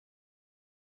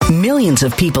Millions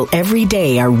of people every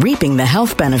day are reaping the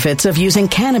health benefits of using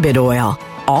cannabis oil,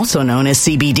 also known as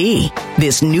CBD.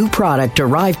 This new product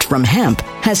derived from hemp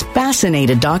has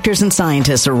fascinated doctors and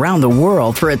scientists around the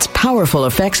world for its powerful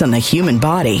effects on the human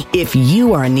body. If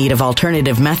you are in need of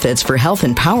alternative methods for health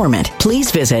empowerment, please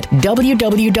visit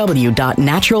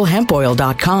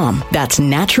www.naturalhempoil.com. That's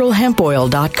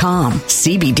naturalhempoil.com.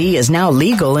 CBD is now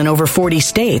legal in over 40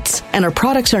 states, and our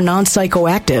products are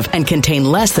non-psychoactive and contain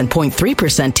less than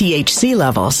 0.3% THC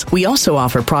levels. We also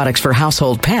offer products for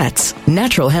household pets.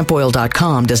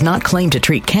 Naturalhempoil.com does not claim to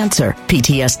treat cancer,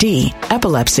 PTSD,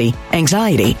 epilepsy,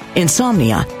 anxiety,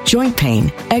 insomnia, joint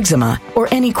pain, eczema, or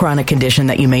any chronic condition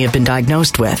that you may have been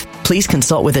diagnosed with. Please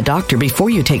consult with a doctor before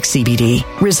you take CBD.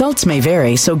 Results may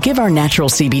vary, so give our natural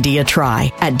CBD a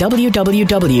try at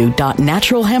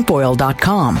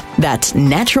www.naturalhempoil.com. That's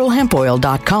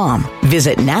naturalhempoil.com.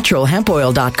 Visit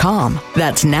naturalhempoil.com.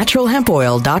 That's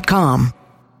naturalhempoil.com.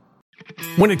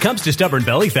 When it comes to stubborn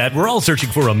belly fat, we're all searching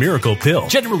for a miracle pill.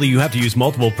 Generally, you have to use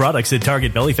multiple products that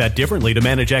target belly fat differently to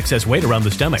manage excess weight around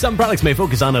the stomach. Some products may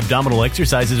focus on abdominal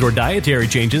exercises or dietary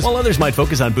changes, while others might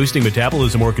focus on boosting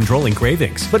metabolism or controlling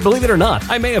cravings. But believe it or not,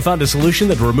 I may have found a solution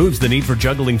that removes the need for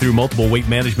juggling through multiple weight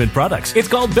management products. It's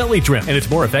called Belly Trim, and it's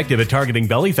more effective at targeting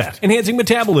belly fat, enhancing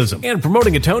metabolism, and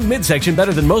promoting a toned midsection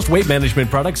better than most weight management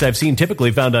products I've seen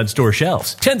typically found on store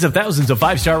shelves. Tens of thousands of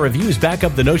 5-star reviews back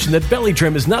up the notion that Belly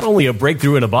Trim is not only a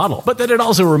breakthrough in a bottle, but that it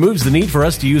also removes the need for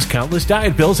us to use countless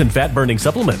diet pills and fat-burning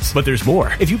supplements. But there's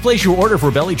more. If you place your order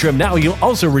for Belly Trim now, you'll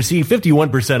also receive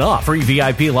 51% off, free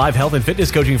VIP live health and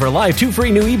fitness coaching for life, 2 free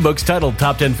new ebooks titled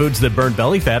Top 10 Foods That Burn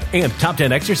Belly Fat and Top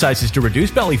 10 Exercises to Reduce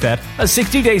Belly Fat, a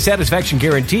 60-day satisfaction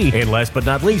guarantee, and last but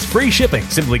not least, free shipping.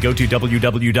 Simply go to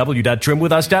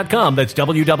www.trimwithus.com. That's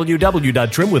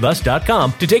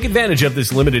www.trimwithus.com to take advantage of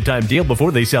this limited time deal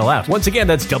before they sell out. Once again,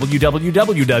 that's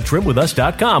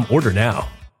www.trimwithus.com. Order now.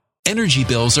 Energy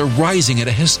bills are rising at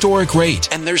a historic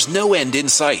rate, and there's no end in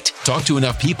sight. Talk to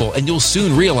enough people, and you'll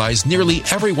soon realize nearly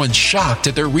everyone's shocked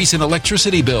at their recent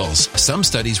electricity bills. Some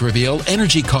studies reveal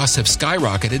energy costs have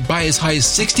skyrocketed by as high as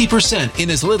 60%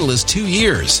 in as little as 2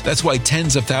 years. That's why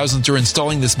tens of thousands are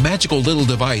installing this magical little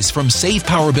device from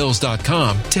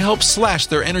SavePowerBills.com to help slash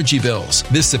their energy bills.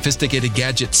 This sophisticated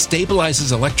gadget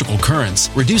stabilizes electrical currents,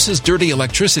 reduces dirty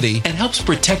electricity, and helps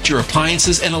protect your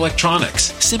appliances and electronics.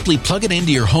 Simply plug it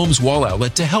into your home's wall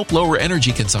outlet to help lower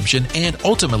energy consumption and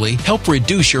ultimately help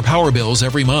reduce your power bills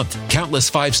every month.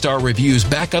 Countless 5-star reviews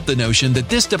back up the notion that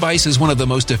this device is one of the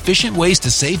most efficient ways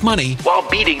to save money while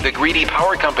beating the greedy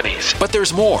power companies. But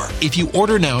there's more. If you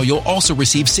order now, you'll also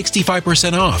receive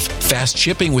 65% off, fast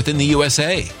shipping within the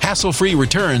USA, hassle-free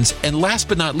returns, and last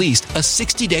but not least, a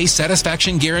 60-day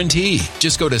satisfaction guarantee.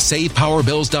 Just go to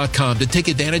SavePowerBills.com to take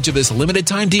advantage of this limited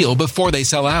time deal before they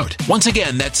sell out. Once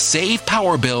again, that's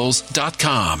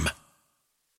SavePowerBills.com.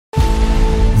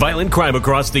 Violent crime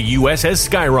across the U.S. has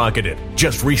skyrocketed.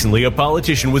 Just recently, a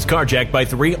politician was carjacked by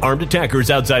 3 armed attackers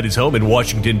outside his home in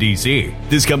Washington, D.C.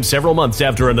 This comes several months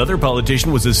after another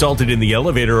politician was assaulted in the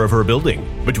elevator of her building.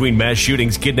 Between mass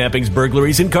shootings, kidnappings,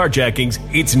 burglaries, and carjackings,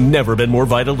 it's never been more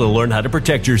vital to learn how to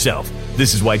protect yourself.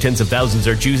 This is why tens of thousands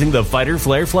are choosing the Fighter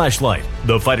Flare flashlight.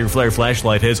 The Fighter Flare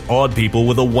flashlight has awed people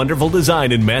with a wonderful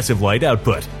design and massive light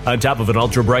output. On top of an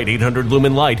ultra-bright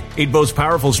 800-lumen light, it boasts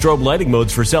powerful strobe lighting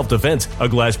modes for self-defense, a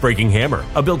glass-breaking hammer,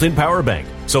 a built-in power bank,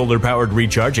 solar-powered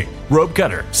recharging, rope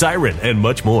cutter, siren, and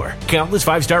much more. Countless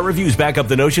 5-star reviews back up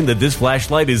the notion that this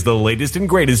flashlight is the latest and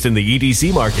greatest in the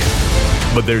EDC market.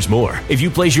 But there's more. If you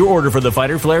place your order for the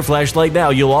Fighter Flare flashlight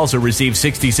now, you'll also receive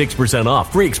 66%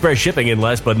 off, free express shipping, and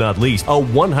last but not least, a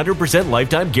 100%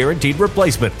 lifetime guaranteed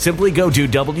replacement. Simply go to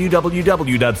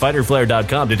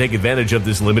www.fighterflare.com to take advantage of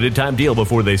this limited time deal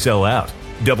before they sell out.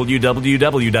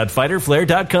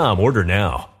 www.fighterflare.com. Order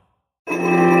now.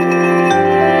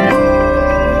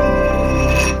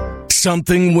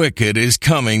 Something wicked is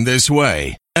coming this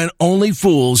way, and only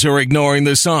fools are ignoring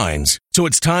the signs. So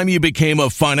it's time you became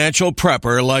a financial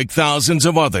prepper like thousands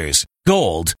of others.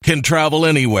 Gold can travel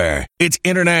anywhere. It's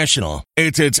international.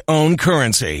 It's its own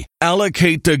currency.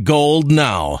 Allocate to gold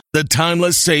now, the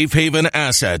timeless safe haven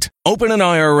asset. Open an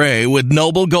IRA with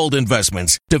Noble Gold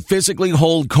Investments to physically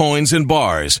hold coins and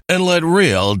bars and let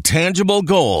real, tangible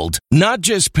gold, not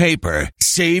just paper,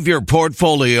 Save your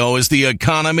portfolio as the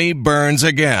economy burns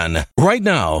again. Right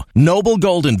now, Noble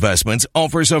Gold Investments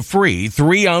offers a free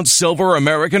 3-ounce silver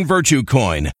American Virtue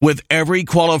coin with every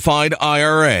qualified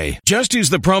IRA. Just use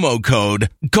the promo code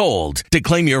GOLD to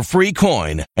claim your free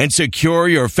coin and secure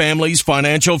your family's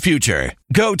financial future.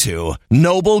 Go to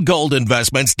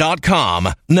noblegoldinvestments.com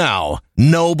now.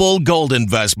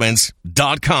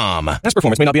 noblegoldinvestments.com. Past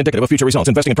performance may not be indicative of future results.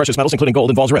 Investing in precious metals, including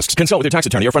gold, involves risks. Consult with your tax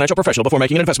attorney or financial professional before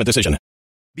making an investment decision.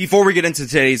 Before we get into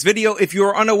today's video, if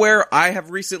you're unaware, I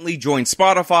have recently joined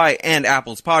Spotify and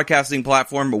Apple's podcasting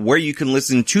platform where you can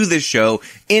listen to this show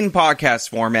in podcast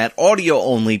format, audio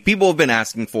only. People have been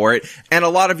asking for it, and a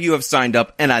lot of you have signed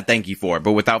up, and I thank you for it.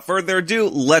 But without further ado,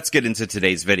 let's get into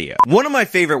today's video. One of my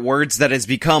favorite words that has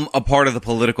become a part of the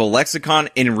political lexicon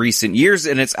in recent years,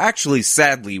 and it's actually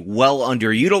sadly well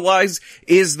underutilized,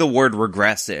 is the word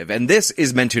regressive. And this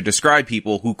is meant to describe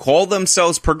people who call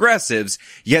themselves progressives,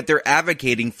 yet they're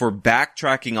advocating for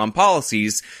backtracking on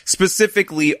policies,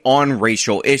 specifically on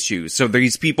racial issues. So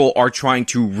these people are trying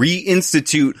to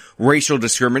reinstitute racial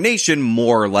discrimination,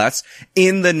 more or less,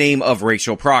 in the name of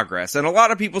racial progress. And a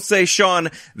lot of people say, Sean,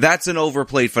 that's an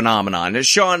overplayed phenomenon.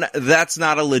 Sean, that's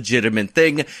not a legitimate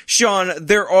thing. Sean,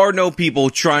 there are no people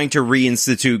trying to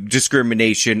reinstitute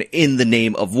discrimination in the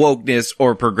name of wokeness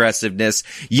or progressiveness.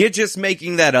 You're just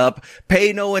making that up.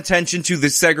 Pay no attention to the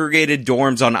segregated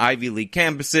dorms on Ivy League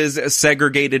campuses,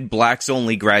 segregated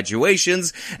blacks-only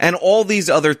graduations, and all these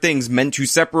other things meant to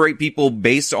separate people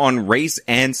based on race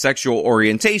and sexual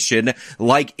orientation,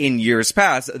 like in years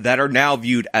past, that are now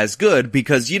viewed as good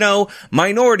because,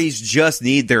 minorities just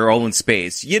need their own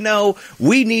space.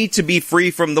 We need to be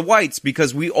free from the whites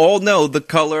because we all know the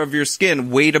color of your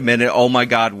skin. Wait a minute, oh my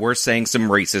god, we're saying some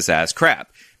racist-ass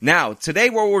crap. Now,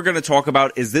 today what we're going to talk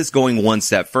about is this going one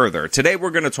step further. Today we're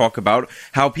going to talk about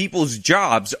how people's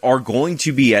jobs are going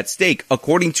to be at stake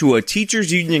according to a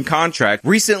teachers union contract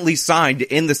recently signed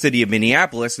in the city of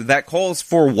Minneapolis that calls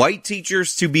for white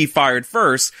teachers to be fired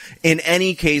first in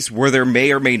any case where there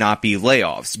may or may not be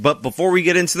layoffs. But before we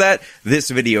get into that, this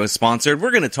video is sponsored.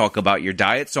 We're going to talk about your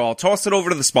diet, so I'll toss it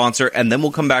over to the sponsor and then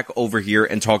we'll come back over here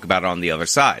and talk about it on the other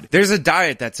side. There's a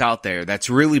diet that's out there that's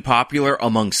really popular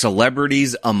among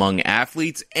celebrities, among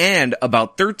athletes, and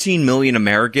about 13 million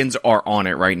Americans are on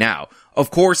it right now. Of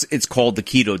course, it's called the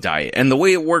keto diet, and the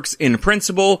way it works in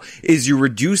principle is you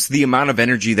reduce the amount of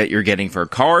energy that you're getting for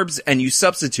carbs and you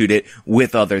substitute it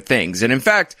with other things. And in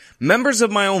fact, members of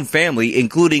my own family,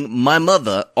 including my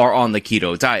mother, are on the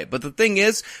keto diet. But the thing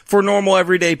is, for normal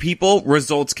everyday people,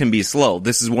 results can be slow.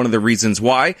 This is one of the reasons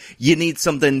why you need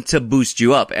something to boost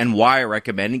you up and why I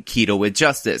recommend Keto with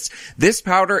Justice. This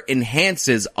powder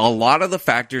enhances a lot of the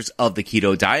factors of the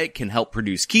keto diet, can help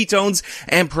produce ketones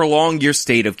and prolong your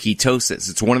state of ketosis.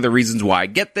 It's one of the reasons why I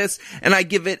get this, and I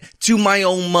give it to my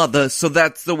own mother, so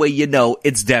that's the way you know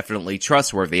it's definitely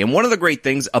trustworthy. And one of the great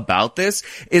things about this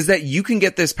is that you can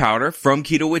get this powder from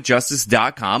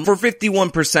ketowithjustice.com for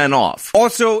 51% off.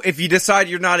 Also, if you decide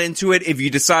you're not into it, if you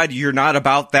decide you're not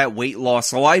about that weight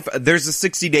loss life, there's a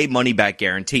 60-day money-back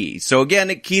guarantee. So again,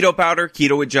 keto powder,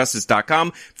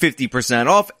 ketowithjustice.com, 50%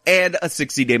 off, and a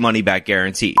 60-day money-back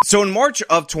guarantee. So in March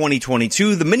of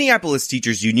 2022, the Minneapolis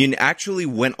Teachers Union actually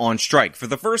went on strike for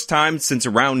the first time since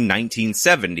around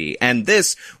 1970, and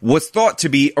this was thought to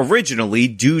be originally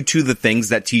due to the things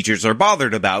that teachers are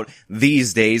bothered about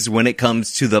these days when it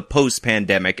comes to the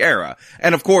post-pandemic era.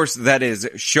 And of course, that is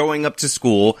showing up to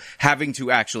school, having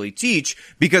to actually teach,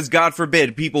 because God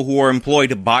forbid people who are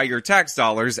employed by your tax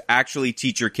dollars actually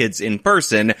teach your kids in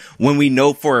person, when we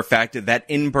know for a fact that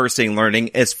in-person learning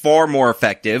is far more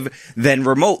effective than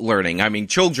remote learning. I mean,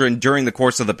 children during the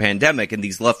course of the pandemic in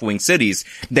these left-wing cities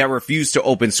that refused to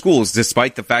open schools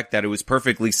despite the fact that it was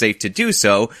perfectly safe to do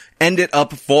so ended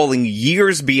up falling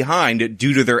years behind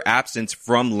due to their absence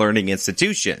from learning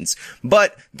institutions.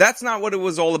 But that's not what it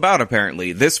was all about,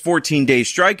 apparently. This 14-day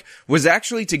strike was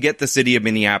actually to get the city of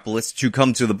Minneapolis to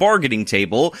come to the bargaining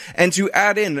table and to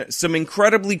add in some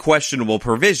incredibly questionable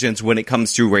provisions when it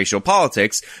comes to racial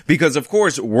politics, because of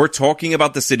course we're talking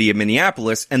about the city of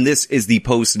Minneapolis, and this is the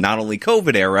post not only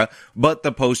COVID era, but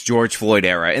the post George Floyd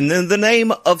era. And in the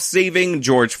name of saving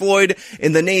George Floyd,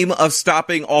 in the name of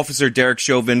stopping Officer Derek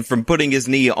Chauvin from putting his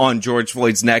knee on George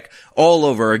Floyd's neck all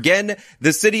over again,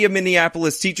 the city of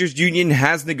Minneapolis Teachers Union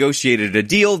has negotiated a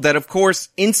deal that of course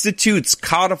institutes,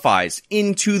 codifies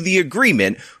into the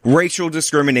agreement racial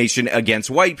discrimination against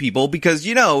white people, because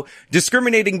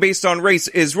discriminating based on race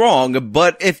is wrong,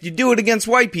 but if you do it against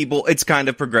white people, it's kind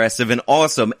of progressive and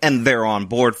awesome, and they're on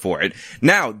board for it.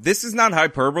 Now, this is not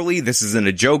hyperbole, this isn't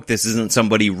a joke, this isn't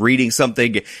somebody reading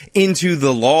something into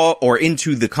the law or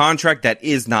into the contract that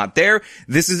is not there.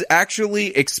 This is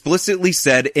actually explicitly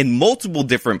said in multiple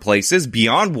different places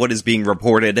beyond what is being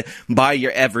reported by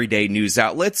your everyday news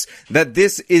outlets that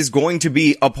this is going to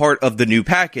be a part of the new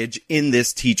package in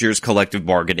this teachers collective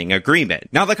bargaining agreement.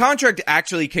 Now, the contract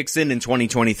actually kicks in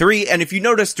 2023, and if you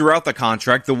notice throughout the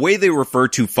contract, the way they refer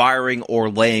to firing or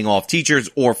laying off teachers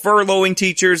or furloughing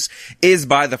teachers is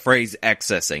by the phrase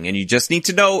excessing. And you just need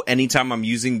to know, anytime I'm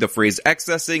using the phrase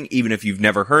excessing, even if you've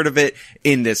never heard of it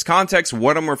in this context,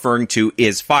 what I'm referring to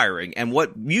is firing. And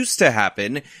what used to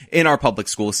happen in our public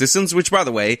school systems, which by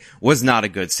the way was not a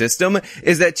good system,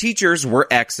 is that teachers were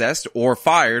excessed or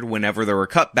fired whenever there were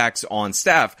cutbacks on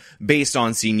staff based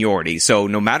on seniority. So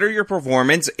no matter your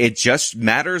performance, it just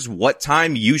matters what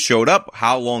time you showed up,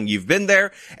 how long you've been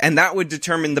there, and that would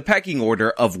determine the pecking order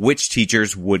of which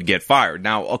teachers would get fired.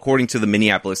 Now, according to the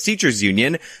Minneapolis Teachers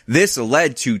Union, this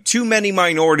led to too many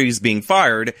minorities being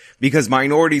fired because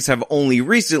minorities have only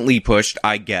recently pushed,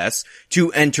 I guess,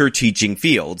 to enter teaching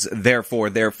fields. Therefore,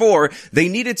 they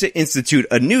needed to institute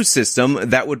a new system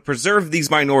that would preserve these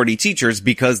minority teachers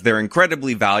because they're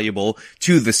incredibly valuable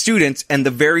to the students and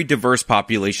the very diverse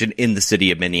population in the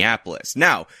city of Minneapolis.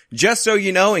 Now, just so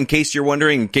you know, in case you're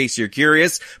wondering, in case you're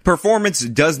curious, performance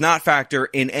does not factor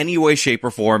in any way, shape,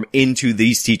 or form into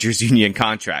these teachers union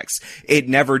contracts. It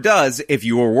never does. If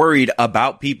you were worried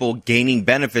about people gaining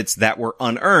benefits that were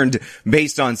unearned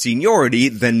based on seniority,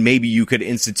 then maybe you could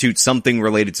institute something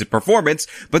related to performance,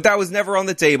 but that was never on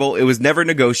the table. It was never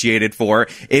negotiated for.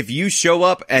 If you show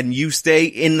up and you stay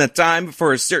in the time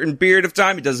for a certain period of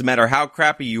time, it doesn't matter how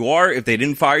crappy you are. If they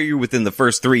didn't fire you within the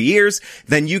first 3 years,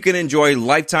 then you can enjoy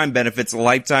lifetime benefits,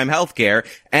 lifetime healthcare,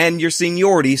 and your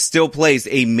seniority still plays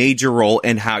a major role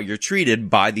in how you're treated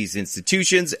by these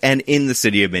institutions and in the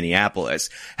city of Minneapolis.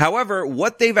 However,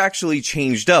 what they've actually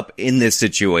changed up in this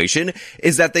situation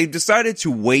is that they've decided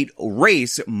to weight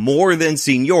race more than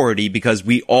seniority, because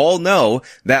we all know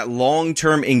that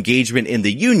long-term engagement in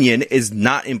the union is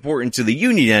not important to the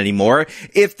union anymore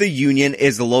if the union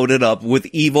is loaded up with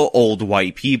evil old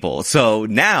white people. So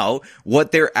now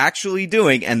what they're actually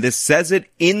doing, and this says it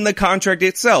in the contract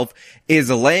itself, is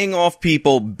laying off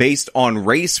people based on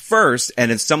race first,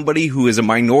 and if somebody who is a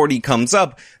minority comes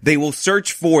up, they will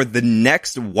search for the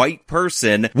next white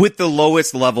person with the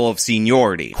lowest level of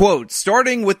seniority. Quote,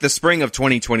 starting with the spring of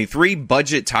 2023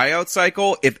 budget tie-out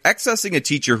cycle, if accessing a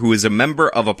teacher who is a member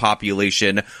of a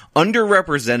population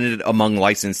underrepresented among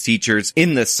licensed teachers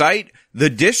in the site, the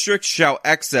district shall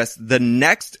access the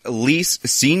next least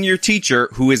senior teacher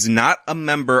who is not a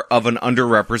member of an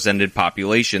underrepresented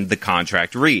population, the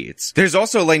contract reads. There's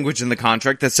also language in the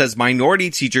contract that says minority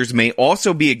teachers may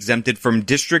also be exempted from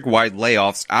district-wide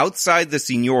layoffs outside the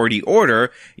seniority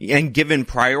order and given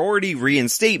priority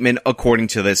reinstatement according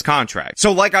to this contract.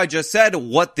 So like I just said,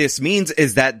 what this means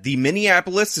is that the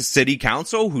Minneapolis City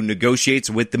Council, who negotiates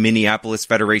with the Minneapolis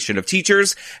Federation of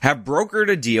Teachers, have brokered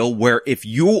a deal where if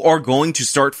you are going to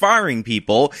start firing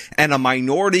people and a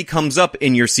minority comes up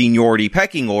in your seniority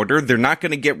pecking order, they're not going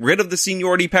to get rid of the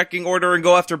seniority pecking order and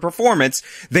go after performance.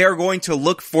 They are going to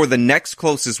look for the next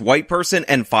closest white person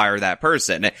and fire that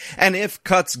person. And if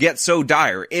cuts get so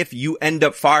dire, if you end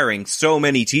up firing so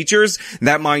many teachers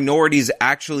that minorities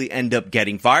actually end up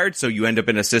getting fired, so you end up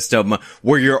in a system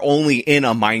where you're only in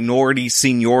a minority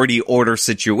seniority order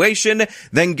situation,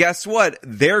 then guess what?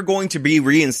 They're going to be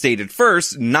reinstated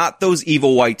first, not those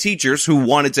evil white teachers who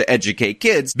wanted to educate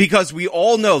kids, because we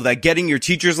all know that getting your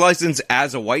teacher's license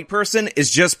as a white person is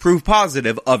just proof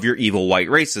positive of your evil white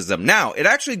racism. Now, it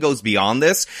actually goes beyond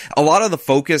this. A lot of the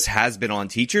focus has been on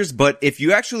teachers, but if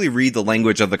you actually read the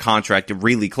language of the contract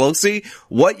really closely,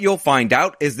 what you'll find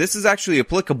out is this is actually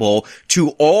applicable to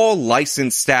all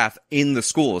licensed staff in the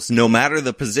schools, no matter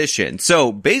the position.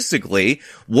 So basically,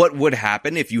 what would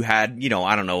happen if you had,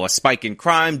 a spike in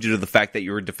crime due to the fact that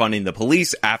you were defunding the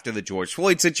police after the George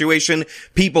Floyd situation,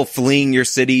 people fleeing your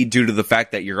city due to the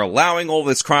fact that you're allowing all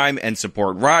this crime and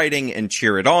support rioting and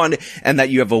cheer it on, and that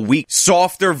you have a weak,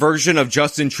 softer version of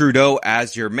Justin Trudeau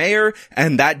as your mayor,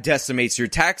 and that decimates your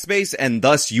tax base, and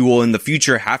thus you will in the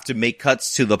future have to make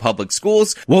cuts to the public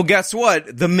schools. Well, guess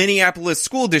what? The Minneapolis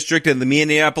School District and the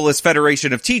Minneapolis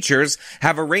Federation of Teachers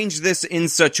have arranged this in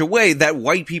such a way that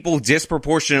white people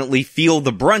disproportionately feel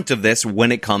the brunt of this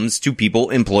when it comes to people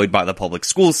employed by the public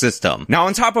school system. Now,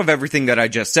 on top of everything that I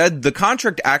just said, the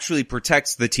contract actually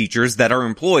protects the teachers that are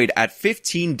employed at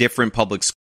 15 different public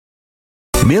schools.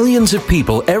 Millions of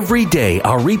people every day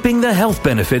are reaping the health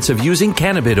benefits of using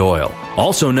cannabis oil,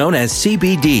 also known as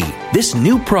CBD. This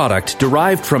new product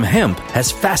derived from hemp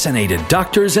has fascinated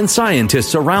doctors and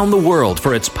scientists around the world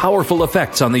for its powerful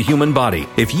effects on the human body.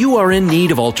 If you are in need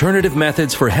of alternative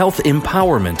methods for health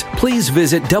empowerment, please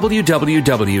visit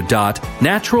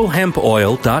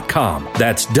www.naturalhempoil.com.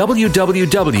 That's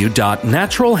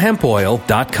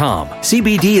www.naturalhempoil.com.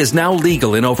 CBD is now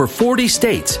legal in over 40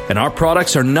 states, and our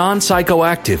products are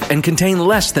non-psychoactive and contain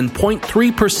less than 0.3%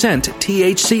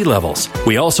 THC levels.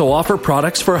 We also offer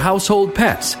products for household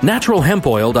pets.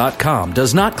 NaturalHempOil.com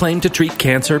does not claim to treat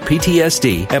cancer,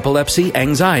 PTSD, epilepsy,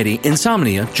 anxiety,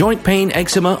 insomnia, joint pain,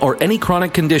 eczema, or any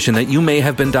chronic condition that you may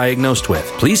have been diagnosed with.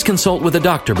 Please consult with a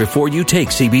doctor before you take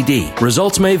CBD.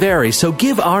 Results may vary, so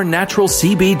give our natural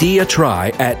CBD a try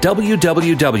at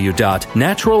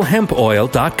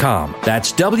www.naturalhempoil.com.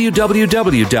 That's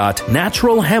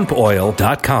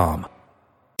www.naturalhempoil.com.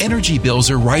 Energy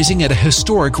bills are rising at a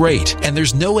historic rate, and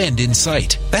there's no end in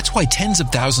sight. That's why tens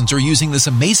of thousands are using this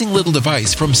amazing little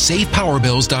device from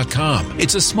SavePowerBills.com.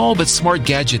 It's a small but smart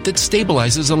gadget that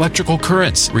stabilizes electrical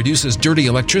currents, reduces dirty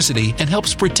electricity, and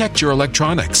helps protect your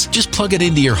electronics. Just plug it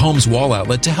into your home's wall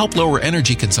outlet to help lower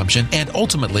energy consumption and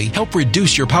ultimately help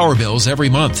reduce your power bills every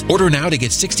month. Order now to get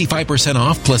 65%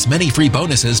 off plus many free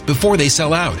bonuses before they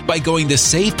sell out by going to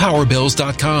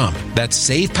SavePowerBills.com. That's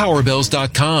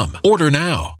SavePowerBills.com. Order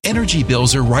now. Energy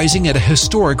bills are rising at a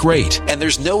historic rate, and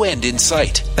there's no end in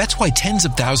sight. That's why tens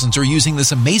of thousands are using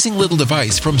this amazing little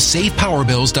device from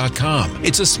SavePowerBills.com.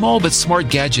 It's a small but smart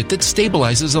gadget that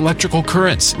stabilizes electrical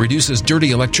currents, reduces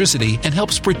dirty electricity, and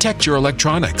helps protect your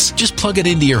electronics. Just plug it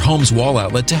into your home's wall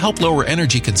outlet to help lower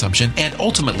energy consumption and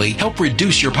ultimately help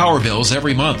reduce your power bills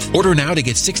every month. Order now to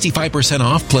get 65%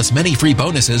 off plus many free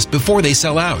bonuses before they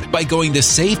sell out by going to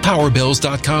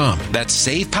SavePowerBills.com. That's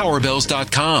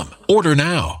SavePowerBills.com. Order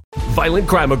now. Violent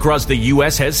crime across the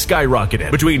U.S. has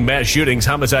skyrocketed. Between mass shootings,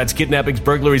 homicides, kidnappings,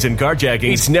 burglaries, and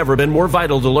carjackings, it's never been more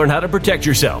vital to learn how to protect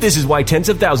yourself. This is why tens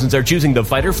of thousands are choosing the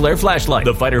Fighter Flare flashlight.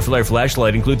 The Fighter Flare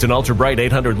flashlight includes an ultra-bright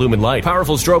 800-lumen light,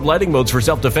 powerful strobe lighting modes for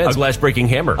self-defense, a glass-breaking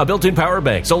hammer, a built-in power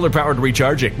bank, solar-powered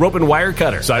recharging, rope and wire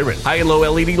cutter, siren, high and low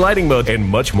LED lighting mode, and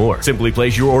much more. Simply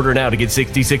place your order now to get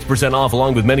 66% off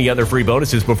along with many other free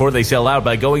bonuses before they sell out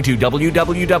by going to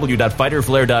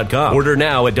www.fighterflare.com. Order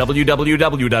now at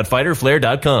www.fighterflare.com.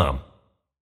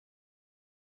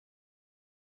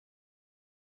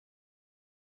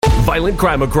 Violent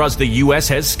crime across the U.S.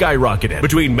 has skyrocketed.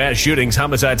 Between mass shootings,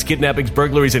 homicides, kidnappings,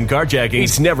 burglaries, and carjackings,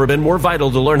 it's never been more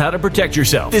vital to learn how to protect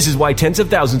yourself. This is why tens of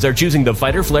thousands are choosing the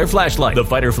Fighter Flare flashlight. The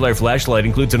Fighter Flare flashlight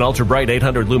includes an ultra-bright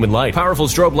 800-lumen light, powerful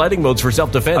strobe lighting modes for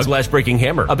self-defense, a glass-breaking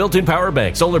hammer, a built-in power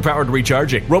bank, solar-powered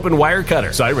recharging, rope and wire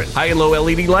cutter, siren, high and low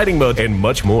LED lighting mode, and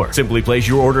much more. Simply place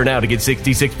your order now to get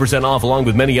 66% off along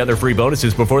with many other free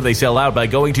bonuses before they sell out by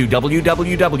going to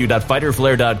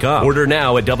www.fighterflare.com. Order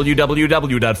now at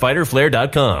www.fighterflare.com.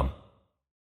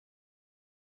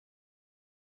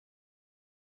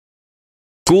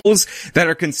 Schools that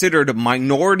are considered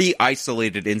minority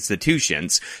isolated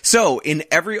institutions. So in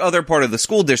every other part of the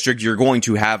school district, you're going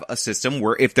to have a system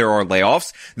where if there are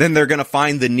layoffs, then they're going to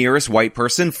find the nearest white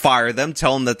person, fire them,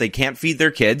 tell them that they can't feed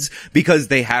their kids because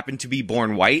they happen to be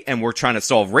born white, and we're trying to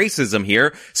solve racism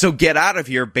here. So get out of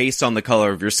here based on the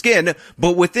color of your skin.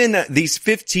 But within these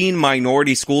 15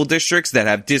 minority school districts that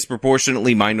have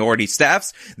disproportionately minority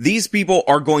staffs, these people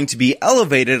are going to be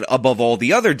elevated above all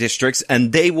the other districts,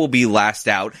 and they will be last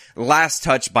out, last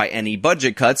touched by any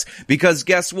budget cuts, because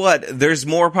guess what? There's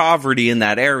more poverty in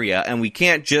that area, and we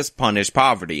can't just punish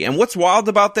poverty. And what's wild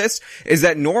about this is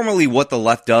that normally what the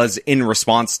left does in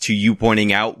response to you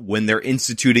pointing out when they're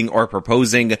instituting or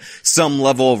proposing some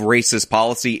level of racist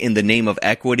policy in the name of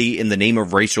equity, in the name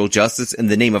of racial justice, in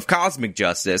the name of cosmic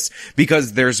justice,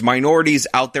 because there's minorities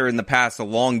out there in the past,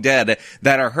 long dead,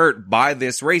 that are hurt by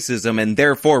this racism, and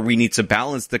therefore we need to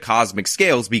balance the cosmic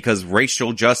scales because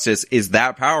racial justice is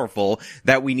that powerful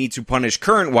that we need to punish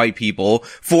current white people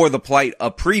for the plight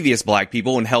of previous black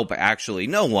people and help actually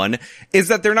no one, is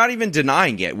that they're not even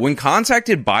denying it. When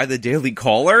contacted by the Daily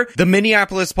Caller, the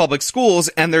Minneapolis Public Schools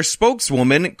and their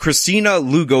spokeswoman, Christina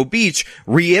Lugo Beach,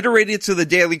 reiterated to the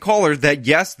Daily Caller that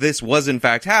yes, this was in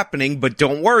fact happening, but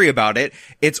don't worry about it.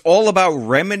 It's all about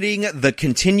remedying the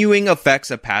continuing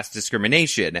effects of past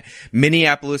discrimination.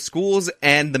 Minneapolis schools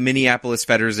and the Minneapolis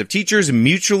Federative Teachers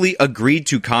mutually agreed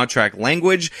to contract language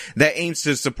that aims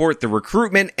to support the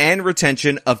recruitment and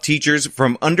retention of teachers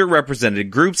from underrepresented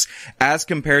groups as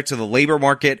compared to the labor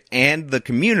market and the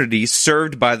communities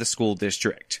served by the school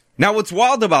district. Now, what's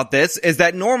wild about this is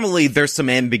that normally there's some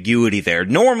ambiguity there.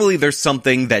 Normally there's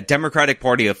something that Democratic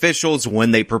Party officials,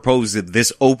 when they propose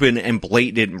this open and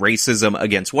blatant racism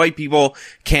against white people,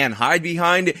 can hide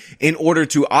behind in order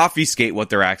to obfuscate what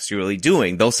they're actually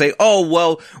doing. They'll say, oh,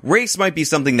 well, race might be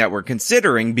something that we're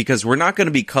considering because we're not going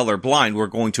to be colorblind. We're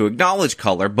going to acknowledge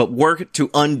color, but work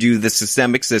to undo the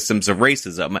systemic systems of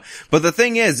racism. But the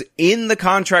thing is, in the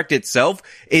contract itself,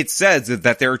 it says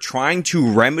that they're trying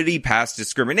to remedy past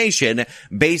discrimination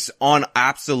based on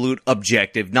absolute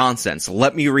objective nonsense.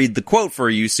 Let me read the quote for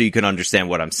you so you can understand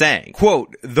what I'm saying.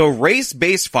 Quote, "The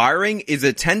race-based firing is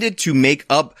intended to make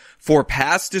up for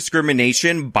past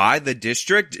discrimination by the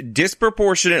district,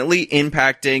 disproportionately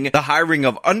impacting the hiring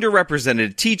of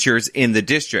underrepresented teachers in the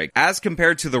district, as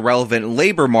compared to the relevant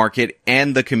labor market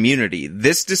and the community.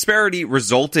 This disparity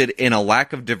resulted in a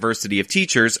lack of diversity of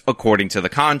teachers, according to the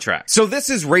contract." So this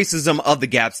is racism of the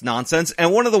gaps nonsense,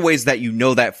 and one of the ways that you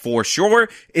know that for sure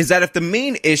is that if the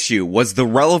main issue was the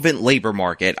relevant labor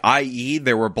market, i.e.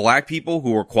 there were black people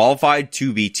who were qualified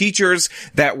to be teachers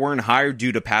that weren't hired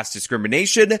due to past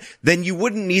discrimination, then you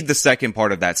wouldn't need the second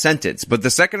part of that sentence. But the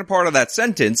second part of that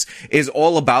sentence is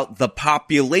all about the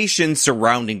population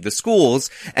surrounding the schools,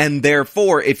 and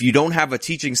therefore, if you don't have a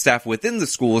teaching staff within the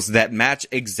schools that match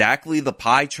exactly the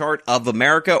pie chart of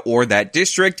America or that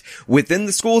district within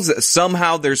the schools,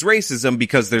 somehow there's racism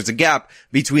because there's a gap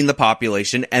between the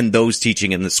population and those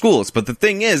teaching in the schools. But the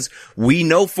thing is, we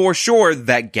know for sure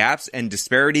that gaps and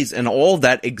disparities and all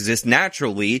that exist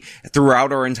naturally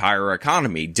throughout our entire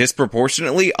economy.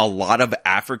 Disproportionately, a lot of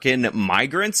African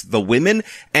migrants, the women,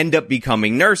 end up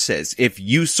becoming nurses. If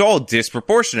you saw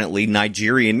disproportionately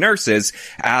Nigerian nurses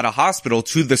at a hospital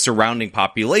to the surrounding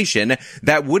population,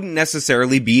 that wouldn't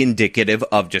necessarily be indicative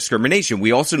of discrimination.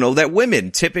 We also know that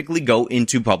women typically go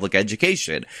into public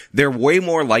education. They're way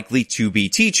more likely to be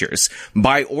teachers,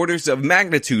 by orders of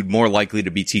magnitude more likely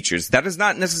to be teachers. That is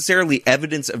not necessarily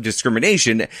evidence of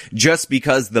discrimination just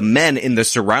because the men in the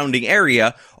surrounding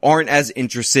area aren't as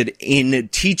interested in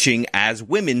teaching as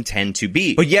women tend to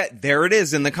be. But yet, there it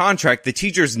is in the contract. The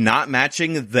teachers not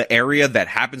matching the area that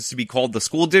happens to be called the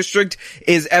school district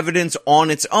is evidence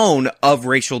on its own of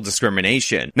racial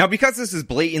discrimination. Now, because this is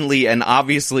blatantly and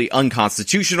obviously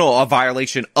unconstitutional, a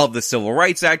violation of the Civil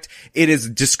Rights Act, it is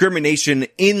discrimination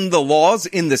in the laws,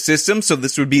 in the system, so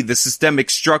this would be the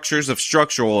systemic structures of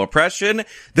structural oppression.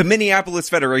 The Minneapolis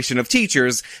Federation of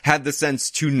Teachers had the sense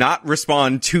to not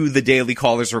respond to the Daily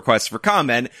Caller's request for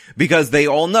comment because they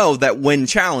all know that when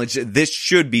challenged, this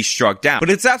should be struck down. But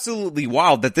it's absolutely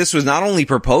wild that this was not only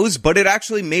proposed, but it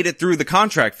actually made it through the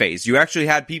contract phase. You actually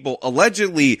had people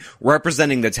allegedly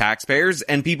representing the taxpayers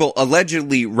and people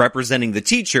allegedly representing the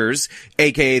teachers,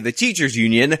 aka the teachers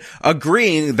union,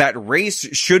 agreeing that race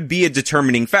should be a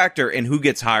determining factor in who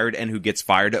gets hired and who gets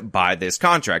fired by this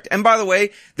contract. And by the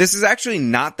way, this is actually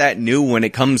not that new when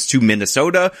it comes to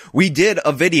Minnesota. We did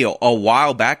a video a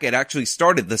while back. It actually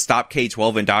started the Stop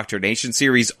K-12 Indoctrination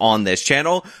series on this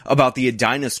channel about the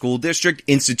Edina School District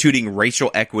instituting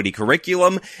racial equity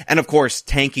curriculum and, of course,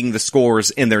 tanking the scores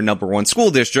in their number one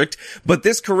school district. But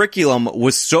this curriculum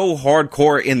was so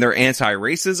hardcore in their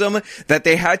anti-racism that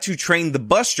they had to train the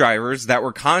bus drivers that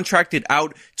were contracted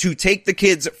out to take the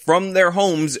kids from their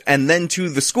homes and then to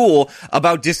the school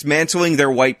about dismantling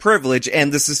their white privilege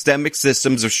and the systemic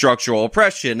systems of structural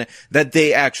oppression that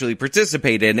they actually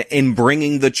participate in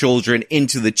bringing the children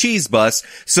into the cheese bus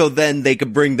so then they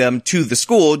could bring them to the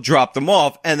school, drop them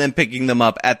off, and then picking them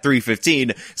up at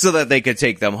 3:15 so that they could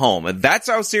take them home. That's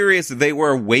how serious they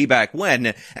were way back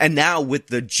when. And now with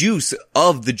the juice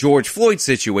of the George Floyd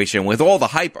situation, with all the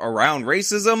hype around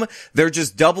racism, they're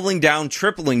just doubling down,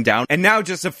 tripling down. And now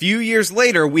just a few years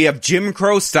later, we have Jim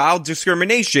Crow style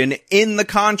discrimination in the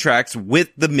contracts with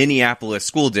the Minneapolis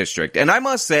school district. And I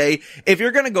must say, if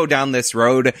you're going to go down this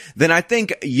road, then I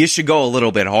think you should go a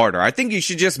little bit harder. I think you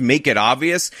should just make it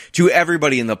obvious to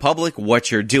everybody in the public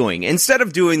what you're doing. Instead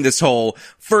of doing this whole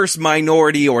first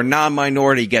minority or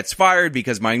non-minority gets fired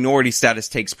because minority status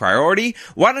takes priority,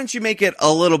 why don't you make it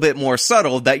a little bit more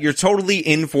subtle that you're totally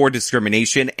in for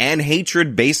discrimination and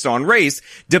hatred based on race,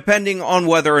 depending on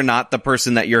whether or not the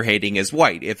person that you're hating is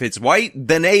white. If it's white,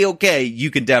 then A-okay,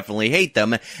 you can definitely hate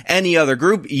them. Any other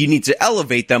group, you need to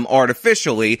elevate them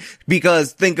artificially,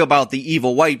 because think about the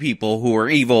evil white people who are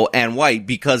evil and white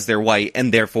because they're white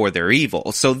and therefore they're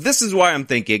evil. So this is why I'm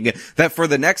thinking that for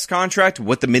the next contract,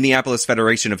 what the Minneapolis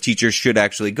Federation of Teachers should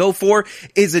actually go for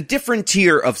is a different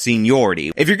tier of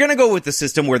seniority. If you're going to go with the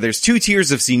system where there's two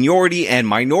tiers of seniority and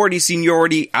minority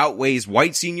seniority outweighs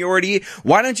white seniority,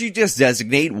 why don't you just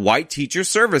designate white teacher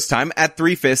service time at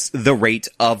 3/5 the rate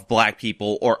of black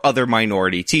people or other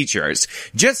minority teachers? teachers.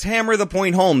 Just hammer the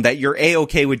point home that you're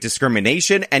A-okay with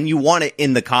discrimination and you want it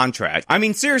in the contract. I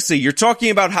mean, seriously, you're talking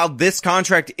about how this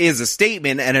contract is a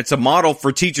statement and it's a model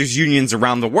for teachers unions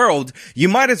around the world. You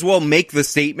might as well make the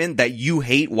statement that you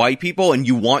hate white people and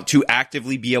you want to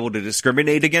actively be able to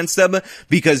discriminate against them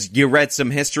because you read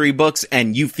some history books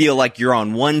and you feel like you're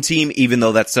on one team even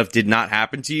though that stuff did not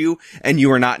happen to you and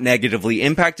you are not negatively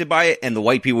impacted by it, and the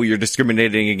white people you're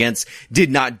discriminating against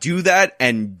did not do that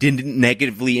and didn't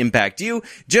negatively impact you.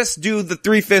 Just do the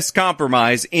 3/5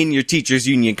 compromise in your teachers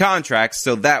union contracts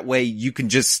so that way you can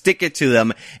just stick it to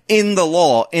them in the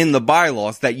law, in the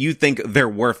bylaws, that you think they're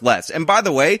worth less. And by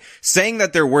the way, saying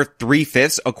that they're worth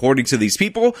 3/5 according to these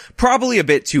people, probably a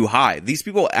bit too high. These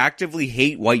people actively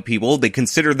hate white people. They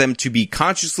consider them to be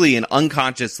consciously and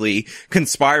unconsciously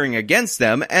conspiring against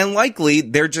them, and likely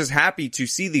they're just happy to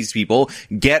see these people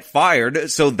get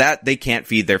fired so that they can't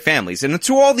feed their families. And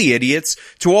to all the idiots,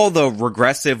 to all the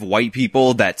regressive white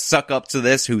people that suck up to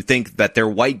this, who think that their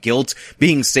white guilt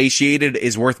being satiated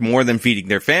is worth more than feeding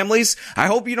their families, I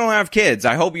hope you don't have kids.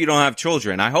 I hope you don't have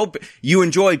children. I hope you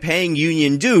enjoy paying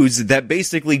union dues that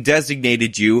basically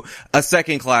designated you a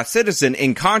second-class citizen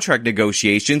in contract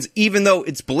negotiations, even though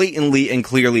it's blatantly and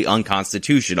clearly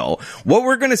unconstitutional. What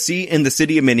we're going to see in the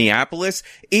city of Minneapolis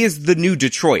is the new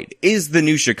Detroit, is the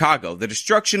new Chicago, the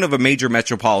destruction of a major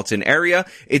metropolitan area.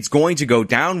 It's going to go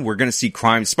down. We're going to see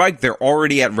crime spike. They're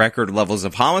already at record levels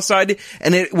of homicide,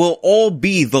 and it will all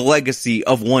be the legacy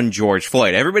of one George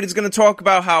Floyd. Everybody's going to talk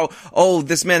about how, oh,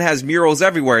 this man has murals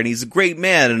everywhere and he's a great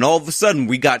man, and all of a sudden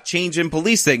we got change in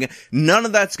policing. None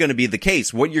of that's going to be the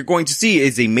case. What you're going to see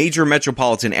is a major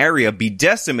metropolitan area be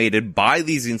decimated by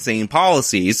these insane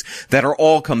policies that are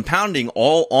all compounding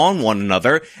all on one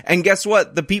another. And guess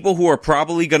what? The people who are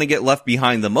probably going to get left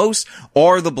behind the most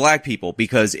are the black people,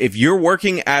 because if you're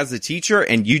working as a teacher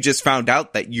and you just found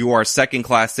out that you are a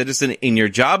second-class citizen in your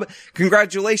job,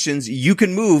 congratulations, you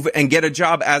can move and get a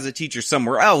job as a teacher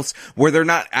somewhere else where they're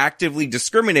not actively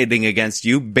discriminating against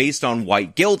you based on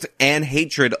white guilt and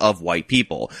hatred of white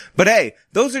people. But hey,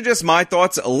 those are just my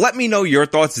thoughts. Let me know your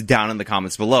thoughts down in the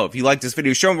comments below. If you like this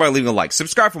video, show me by leaving a like,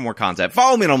 subscribe for more content,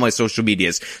 follow me on all my social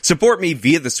medias, support me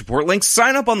via the support links,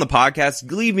 sign up on the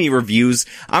podcast, leave me reviews.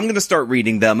 I'm going to start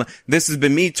reading them. This has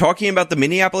been me talking about the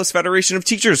Minneapolis Federation of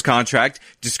Teachers contract,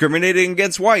 discriminating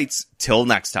against whites. Till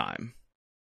next time.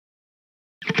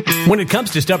 When it comes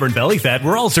to stubborn belly fat,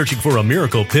 we're all searching for a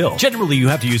miracle pill. Generally, you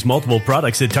have to use multiple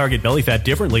products that target belly fat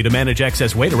differently to manage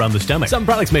excess weight around the stomach. Some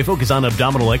products may focus on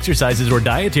abdominal exercises or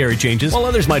dietary changes, while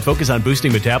others might focus on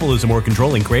boosting metabolism or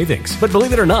controlling cravings. But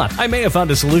believe it or not, I may have found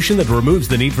a solution that removes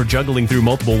the need for juggling through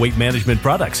multiple weight management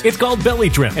products. It's called Belly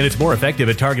Trim, and it's more effective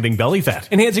at targeting belly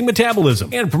fat, enhancing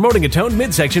metabolism, and promoting a toned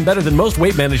midsection better than most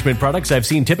weight management products I've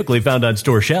seen typically found on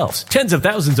store shelves. Tens of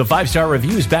thousands of 5-star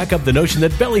reviews back up the notion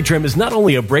that Belly Trim is not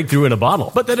only a breakthrough in a bottle,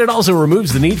 but that it also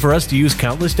removes the need for us to use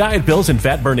countless diet pills and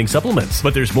fat-burning supplements.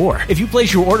 But there's more. If you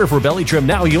place your order for Belly Trim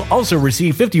now, you'll also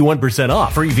receive 51%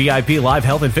 off, free VIP live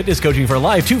health and fitness coaching for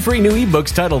life, 2 free new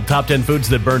ebooks titled Top 10 Foods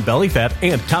That Burn Belly Fat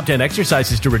and Top 10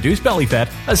 Exercises to Reduce Belly Fat,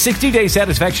 a 60-day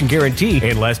satisfaction guarantee,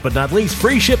 and last but not least,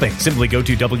 free shipping. Simply go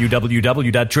to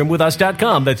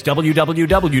www.trimwithus.com. That's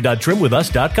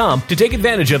www.trimwithus.com to take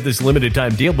advantage of this limited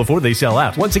time deal before they sell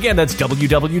out. Once again, that's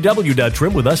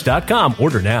www.trimwithus.com.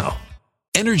 Order now.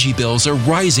 Energy bills are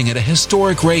rising at a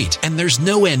historic rate, and there's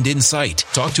no end in sight.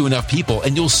 Talk to enough people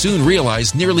and you'll soon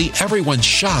realize nearly everyone's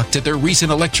shocked at their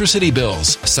recent electricity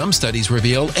bills. Some studies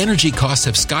reveal energy costs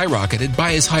have skyrocketed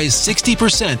by as high as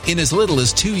 60% in as little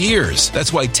as 2 years.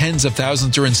 That's why tens of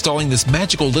thousands are installing this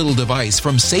magical little device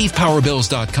from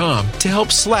SavePowerBills.com to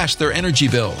help slash their energy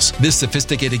bills. This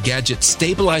sophisticated gadget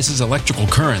stabilizes electrical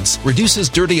currents, reduces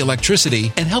dirty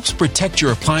electricity, and helps protect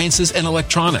your appliances and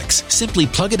electronics. Simply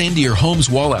plug it into your home's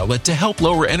wall outlet to help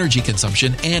lower energy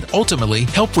consumption and ultimately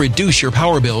help reduce your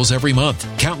power bills every month.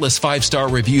 Countless 5-star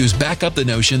reviews back up the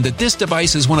notion that this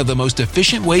device is one of the most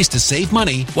efficient ways to save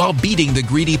money while beating the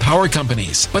greedy power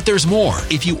companies. But there's more.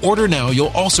 If you order now, you'll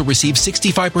also receive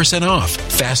 65% off,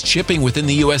 fast shipping within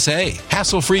the USA,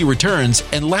 hassle-free returns,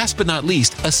 and last but not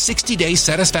least, a 60-day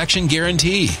satisfaction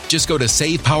guarantee. Just go to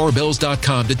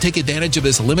SavePowerBills.com to take advantage of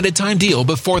this limited time deal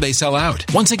before they sell out.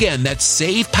 Once again, that's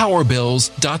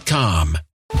SavePowerBills.com.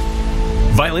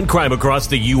 Violent crime across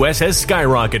the U.S. has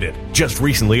skyrocketed. Just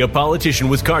recently, a politician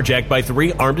was carjacked by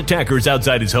 3 armed attackers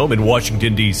outside his home in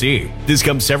Washington, D.C. This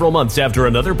comes several months after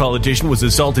another politician was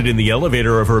assaulted in the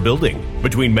elevator of her building.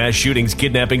 Between mass shootings,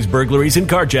 kidnappings, burglaries, and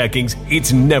carjackings,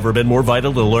 it's never been more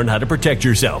vital to learn how to protect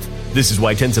yourself. This is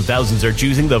why tens of thousands are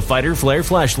choosing the Fighter Flare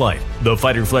flashlight. The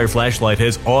Fighter Flare flashlight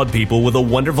has awed people with a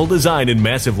wonderful design and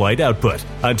massive light output.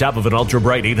 On top of an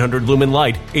ultra-bright 800-lumen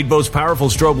light, it boasts powerful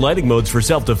strobe lighting modes for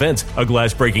self-defense, a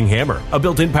glass-breaking hammer, a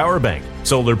built-in power bank,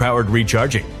 solar-powered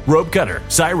recharging, rope cutter,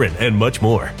 siren, and much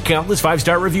more. Countless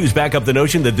 5-star reviews back up the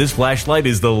notion that this flashlight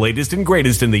is the latest and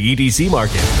greatest in the EDC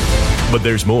market. But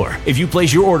there's more. If you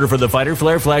place your order for the Fighter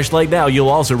Flare flashlight now, you'll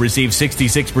also receive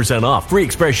 66% off, free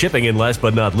express shipping, and last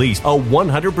but not least, a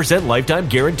 100% lifetime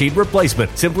guaranteed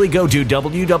replacement. Simply go to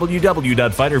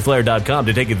www.fighterflare.com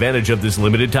to take advantage of this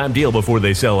limited time deal before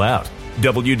they sell out.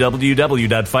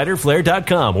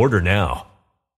 www.fighterflare.com. Order now.